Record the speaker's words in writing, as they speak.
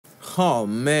Oh,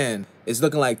 man. It's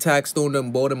looking like Taxstone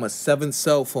done bought him a 7th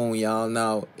cell phone, y'all.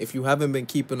 Now, if you haven't been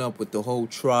keeping up with the whole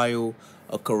trial,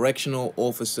 a correctional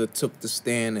officer took the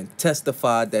stand and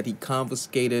testified that he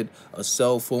confiscated a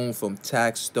cell phone from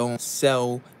Taxstone's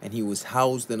cell, and he was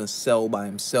housed in a cell by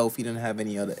himself. He didn't have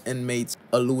any other inmates,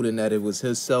 alluding that it was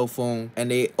his cell phone. And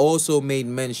they also made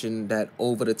mention that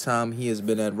over the time he has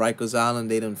been at Rikers Island,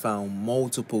 they done found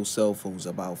multiple cell phones,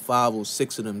 about 5 or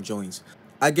 6 of them joints.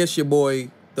 I guess your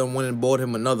boy done went and bought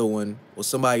him another one, or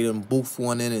somebody done boofed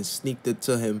one in and sneaked it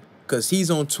to him, because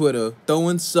he's on Twitter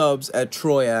throwing subs at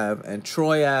Troy Ave, and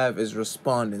Troy Ave is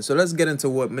responding. So let's get into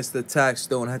what Mr.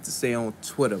 Taxstone had to say on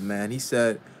Twitter, man. He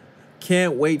said,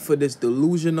 "Can't wait for this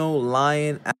delusional,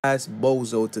 lying-ass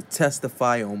bozo to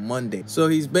testify on Monday." So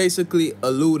he's basically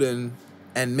alluding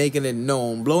and making it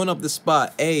known, blowing up the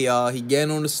spot. Hey, y'all, he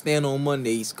getting on the stand on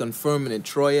Monday. He's confirming that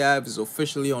Troy Ave is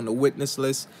officially on the witness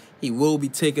list. He will be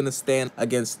taking a stand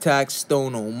against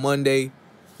Taxstone on Monday.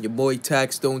 Your boy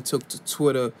Taxstone took to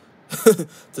Twitter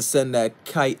to send that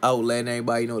kite out, letting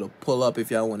everybody know to pull up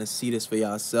if y'all want to see this for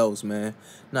yourselves, man.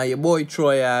 Now, your boy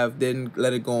Troy Ave didn't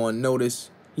let it go unnoticed.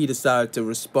 He decided to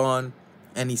respond,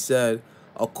 and he said,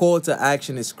 "A call to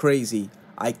action is crazy.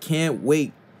 I can't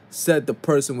wait," said the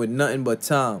person with nothing but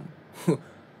time.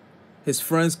 His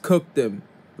friends cooked them.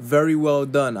 Very well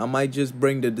done. I might just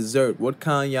bring the dessert. What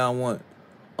kind y'all want?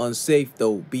 Unsafe,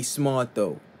 though. Be smart,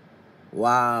 though.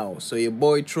 Wow. So your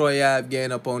boy Troy Ave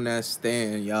getting up on that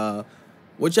stand, y'all.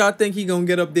 What y'all think he gonna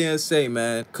get up there and say,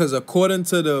 man? Because according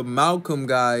to the Malcolm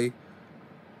guy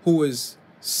who is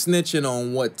snitching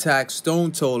on what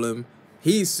Taxstone told him,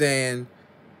 he's saying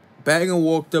Banger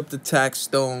walked up to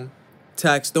Taxstone.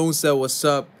 Taxstone said, "What's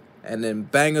up?" And then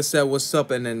Banger said, "What's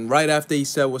up?" And then right after he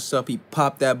said, "What's up?" he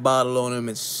popped that bottle on him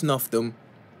and snuffed him.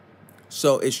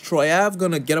 So is Troy Ave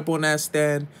gonna get up on that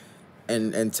stand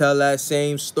and tell that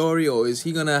same story, or is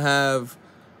he gonna have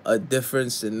a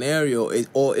different scenario?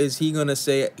 Or is he gonna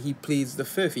say he pleads the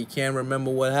fifth? He can't remember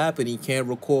what happened. He can't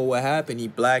recall what happened. He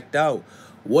blacked out.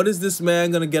 What is this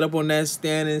man gonna get up on that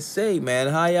stand and say, man?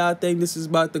 How y'all think this is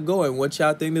about to go, and what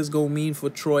y'all think this gonna mean for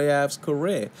Troy Ave's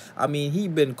career? I mean, he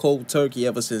been cold turkey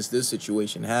ever since this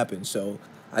situation happened. So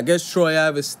I guess Troy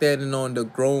Ave is standing on the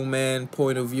grown man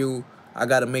point of view. I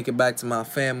gotta make it back to my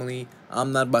family.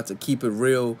 I'm not about to keep it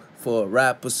real for a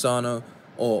rap persona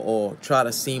or try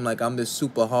to seem like I'm this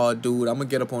super hard dude. I'm gonna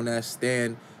get up on that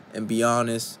stand and be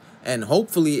honest. And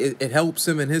hopefully it helps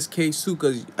him in his case too,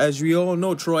 because as we all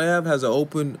know, Troy Ave has an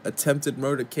open attempted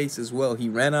murder case as well. He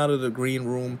ran out of the green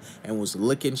room and was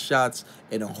licking shots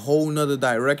in a whole nother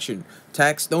direction.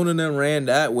 Taxstone and them ran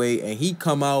that way, and he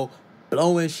come out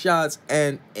blowing shots,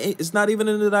 and it's not even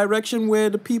in the direction where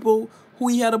the people who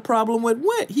he had a problem with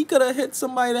went. He could have hit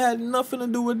somebody that had nothing to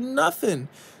do with nothing.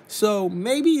 So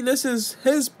maybe this is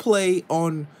his play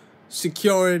on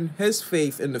securing his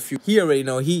faith in the future. He already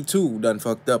know he too done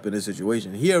fucked up in this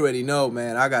situation. He already know,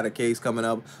 man, I got a case coming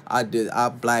up. I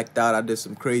blacked out. I did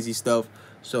some crazy stuff.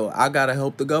 So I gotta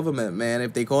help the government, man.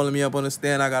 If they calling me up on the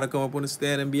stand, I gotta come up on the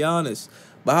stand and be honest.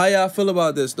 But how y'all feel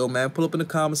about this though, man? Pull up in the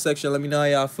comment section. Let me know how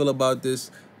y'all feel about this.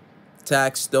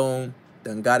 Taxstone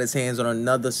done got his hands on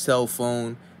another cell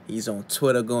phone. He's on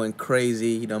Twitter going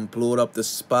crazy. He done blew it up the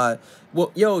spot.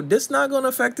 Well, yo, this not going to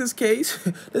affect his case.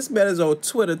 This man is on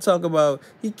Twitter talking about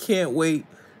he can't wait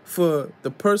for the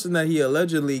person that he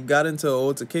allegedly got into an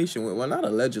altercation with. Well, not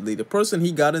allegedly. The person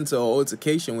he got into an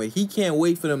altercation with, he can't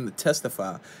wait for them to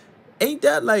testify. Ain't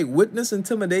that like witness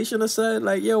intimidation or something?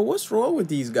 Like, yo, what's wrong with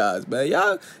these guys, man?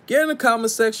 Y'all get in the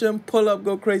comment section, pull up,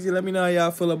 go crazy. Let me know how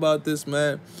y'all feel about this,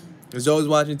 man. As always,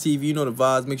 watching TV, you know the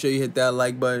vibes. Make sure you hit that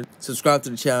like button. Subscribe to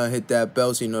the channel, hit that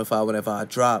bell so you're notified whenever I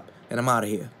drop. And I'm out of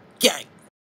here. Gang!